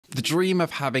The dream of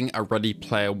having a Ready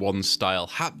Player One style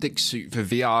haptic suit for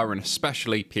VR, and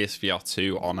especially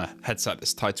PSVR2 on a headset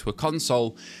that's tied to a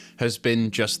console, has been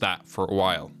just that for a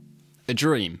while. A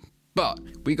dream. But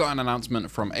we got an announcement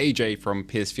from AJ from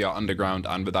PSVR Underground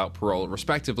and Without Parole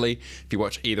respectively. If you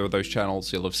watch either of those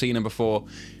channels, you'll have seen him before,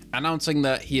 announcing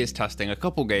that he is testing a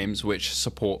couple games which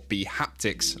support the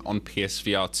haptics on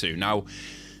PSVR2. Now,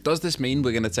 does this mean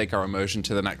we're going to take our immersion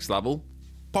to the next level?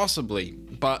 Possibly,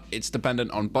 but it's dependent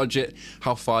on budget,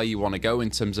 how far you want to go in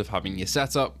terms of having your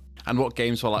setup, and what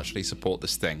games will actually support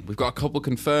this thing. We've got a couple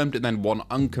confirmed and then one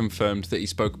unconfirmed that he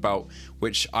spoke about,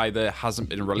 which either hasn't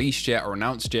been released yet or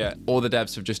announced yet, or the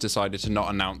devs have just decided to not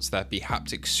announce their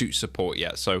haptic suit support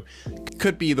yet, so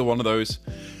could be either one of those.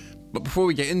 But before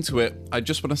we get into it, I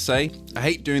just want to say, I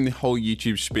hate doing the whole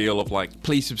YouTube spiel of like,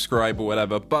 please subscribe or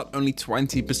whatever, but only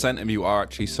 20% of you are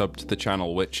actually subbed to the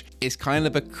channel, which is kind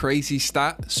of a crazy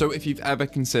stat. So if you've ever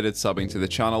considered subbing to the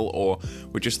channel or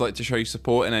would just like to show your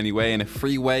support in any way, in a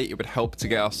free way, it would help to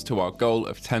get us to our goal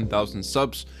of 10,000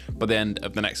 subs by the end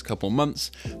of the next couple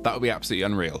months. That would be absolutely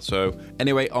unreal. So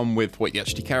anyway, on with what you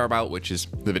actually care about, which is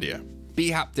the video.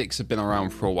 Haptics have been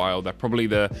around for a while. They're probably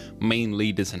the main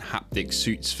leaders in haptic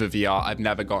suits for VR. I've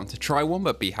never gotten to try one,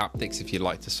 but Haptics, if you'd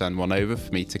like to send one over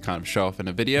for me to kind of show off in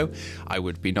a video, I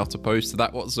would be not opposed to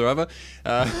that whatsoever.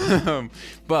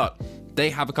 But they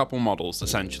have a couple models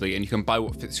essentially, and you can buy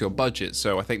what fits your budget.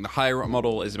 So I think the higher up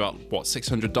model is about what,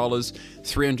 $600,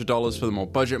 $300 for the more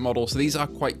budget model. So these are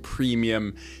quite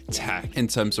premium tech in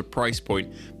terms of price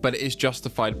point, but it is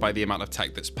justified by the amount of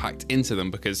tech that's packed into them,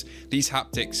 because these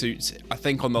haptic suits, I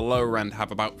think on the lower end,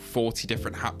 have about 40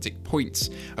 different haptic points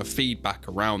of feedback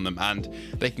around them, and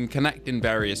they can connect in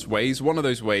various ways. One of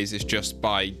those ways is just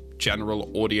by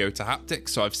general audio to haptics.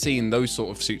 So I've seen those sort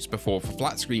of suits before for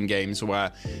flat screen games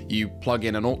where you plug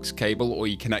in an aux cable or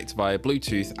you connect via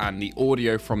Bluetooth, and the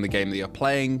audio from the game that you're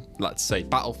playing, let's say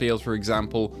Battlefield for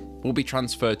example, will be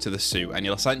transferred to the suit, and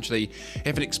you'll essentially,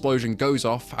 if an explosion goes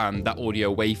off and that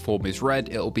audio waveform is red,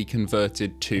 it'll be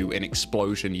converted to an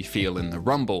explosion you feel in the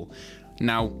rumble.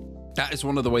 Now, that is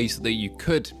one of the ways that you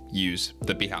could use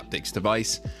the Haptics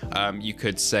device. You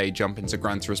could say jump into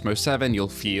Gran Turismo 7, you'll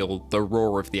feel the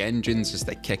roar of the engines as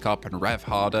they kick up and rev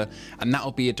harder, and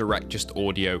that'll be a direct just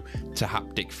audio to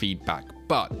haptic feedback.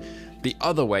 But the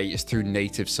other way is through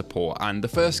native support, and the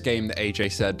first game that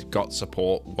AJ said got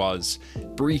support was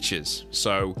Breaches.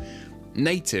 So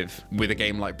native with a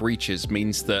game like Breaches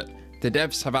means that the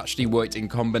devs have actually worked in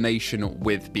combination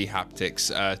with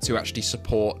Haptics to actually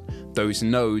support those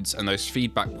nodes and those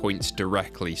feedback points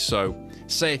directly. So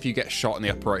say if you get shot in the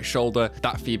upper right shoulder,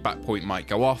 that feedback point might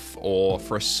go off, or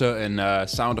for a certain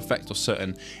sound effect or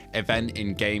certain event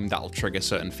in game, that'll trigger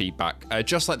certain feedback.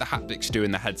 Just like the haptics do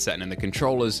in the headset and in the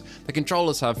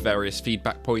controllers have various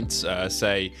feedback points.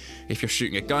 Say if you're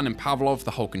shooting a gun in Pavlov,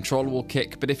 the whole controller will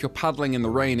kick, but if you're paddling in the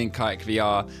rain in Kayak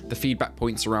VR, the feedback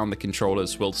points around the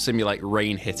controllers will simulate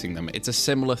rain hitting them. It's a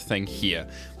similar thing here.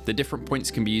 The different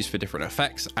points can be used for different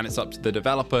effects, and it's up to the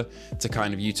developer to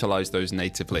kind of utilize those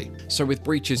natively. So with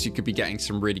Breaches, you could be getting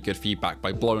some really good feedback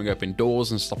by blowing open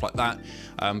doors and stuff like that.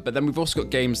 But then we've also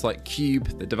got games like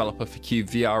Cube. The developer for Cube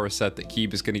VR has said that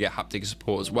Cube is going to get haptic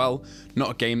support as well. Not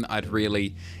a game that I'd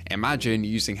really imagine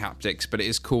using haptics, but it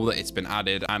is cool that it's been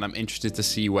added, and I'm interested to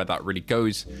see where that really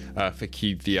goes for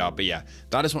Cube VR. But yeah,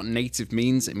 that is what native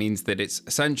means. It means that it's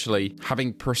essentially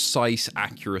having precise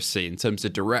accuracy in terms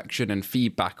of direction and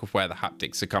feedback of where the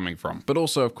haptics are coming from. But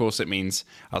also, of course, it means,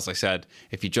 as I said,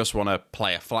 if you just want to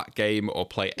play a flat game or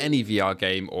play any VR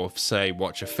game, or say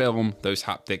watch a film, those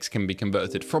haptics can be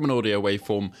converted from an audio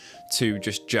waveform to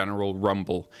just general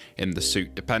rumble in the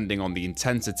suit, depending on the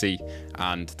intensity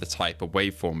and the type of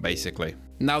waveform, basically.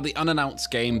 Now, the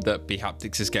unannounced game that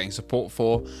Haptics is getting support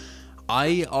for,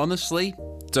 I honestly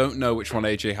don't know which one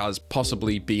AJ has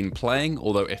possibly been playing,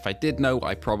 although if I did know,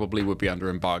 I probably would be under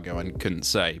embargo and couldn't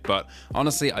say. But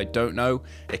honestly, I don't know.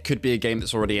 It could be a game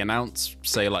that's already announced,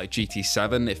 say like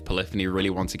GT7, if Polyphony really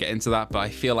want to get into that, but I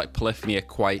feel like Polyphony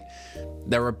are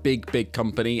they're a big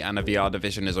company, and a VR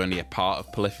division is only a part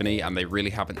of Polyphony, and they really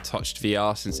haven't touched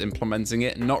VR since implementing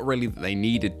it. Not really that they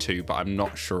needed to, but I'm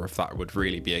not sure if that would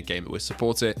really be a game that would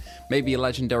support it. Maybe a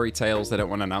Legendary Tales, they don't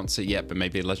want to announce it yet, but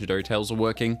maybe Legendary Tales are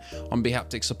working on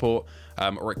Haptic support,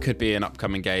 or it could be an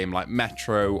upcoming game like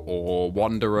Metro or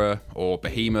Wanderer or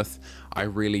Behemoth. I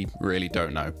really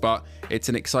don't know, but it's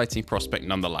an exciting prospect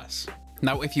nonetheless.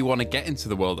 Now, if you want to get into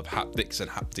the world of haptics and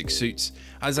haptic suits,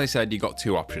 as I said, you got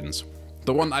two options.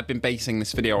 The one I've been basing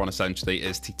this video on essentially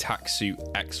is the TAC Suit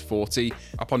X40.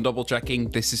 Upon double checking,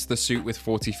 this is the suit with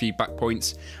 40 feedback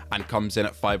points and comes in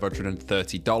at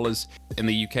 $530. In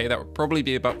the UK, that would probably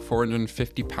be about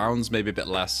 £450, maybe a bit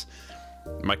less.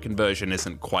 My conversion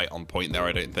isn't quite on point there,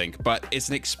 I don't think, but it's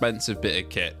an expensive bit of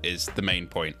kit is the main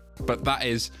point. But that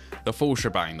is the full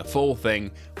shebang, the full thing,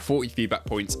 40 feedback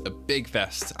points, a big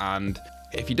vest, and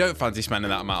if you don't fancy spending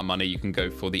that amount of money, you can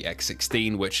go for the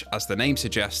X16, which, as the name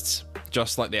suggests,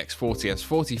 just like the X40 has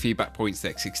 40 feedback points, the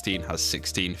X16 has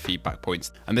 16 feedback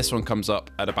points, and this one comes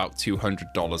up at about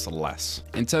 $200 or less.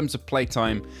 In terms of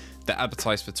playtime, they're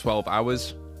advertised for 12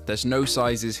 hours. There's no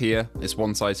sizes here, it's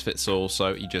one size fits all,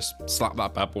 so you just slap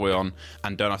that bad boy on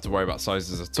and don't have to worry about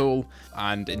sizes at all.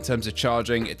 And in terms of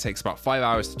charging, it takes about 5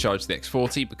 hours to charge the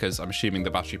X40 because I'm assuming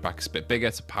the battery pack is a bit bigger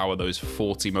to power those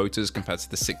 40 motors compared to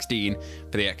the 16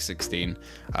 for the X16,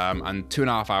 and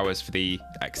 2.5 hours for the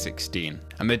X16.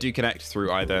 And they do connect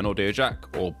through either an audio jack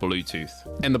or Bluetooth.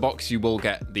 In the box, you will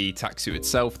get the TAC Suit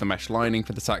itself, the mesh lining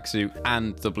for the TAC Suit,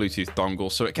 and the Bluetooth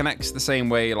dongle, so it connects the same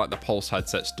way like the Pulse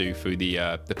headsets do through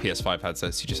the PS5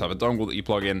 headsets. You just have a dongle that you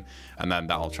plug in and then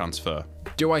that'll transfer.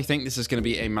 Do I think this is going to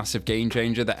be a massive game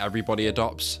changer that everybody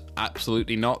adopts?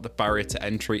 Absolutely not. The barrier to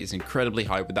entry is incredibly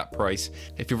high with that price.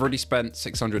 If you've already spent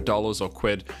 $600 or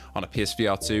quid on a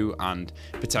PSVR2 and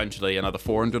potentially another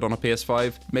 $400 on a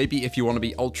PS5, maybe if you want to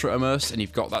be ultra immersed and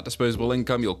you've got that disposable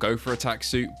income, you'll go for a TAC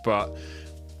Suit, but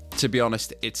to be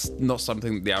honest, it's not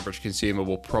something that the average consumer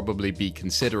will probably be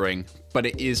considering, but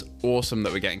it is awesome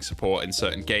that we're getting support in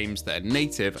certain games that are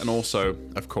native, and also,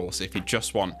 of course, if you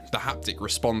just want the haptic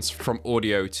response from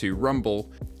audio to rumble,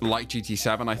 like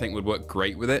GT7 I think would work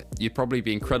great with it. You'd probably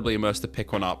be incredibly immersed to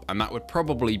pick one up, and that would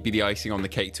probably be the icing on the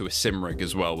cake to a sim rig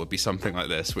as well, would be something like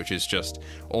this, which is just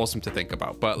awesome to think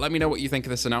about. But let me know what you think of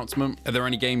this announcement. Are there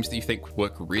any games that you think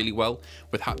work really well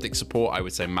with haptic support? I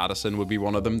would say Madison would be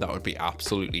one of them. That would be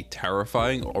absolutely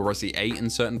terrifying, or Resi 8 in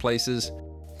certain places.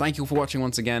 Thank you for watching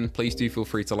once again. Please do feel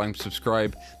free to like and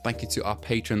subscribe. Thank you to our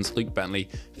patrons Luke Bentley,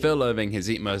 Phil Irving,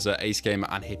 Hazit Mirza, Ace Gamer,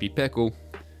 and Hippie Pickle.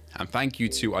 And thank you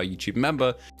to our YouTube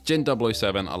member,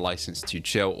 Jin007, a licensed to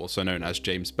chill, also known as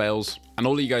James Bales. And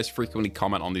all of you guys frequently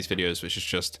comment on these videos, which is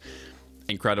just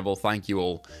incredible. Thank you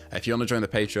all. If you want to join the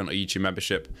Patreon or YouTube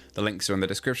membership, the links are in the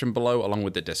description below, along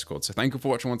with the Discord. So thank you for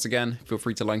watching once again. Feel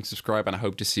free to like and subscribe, and I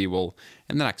hope to see you all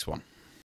in the next one.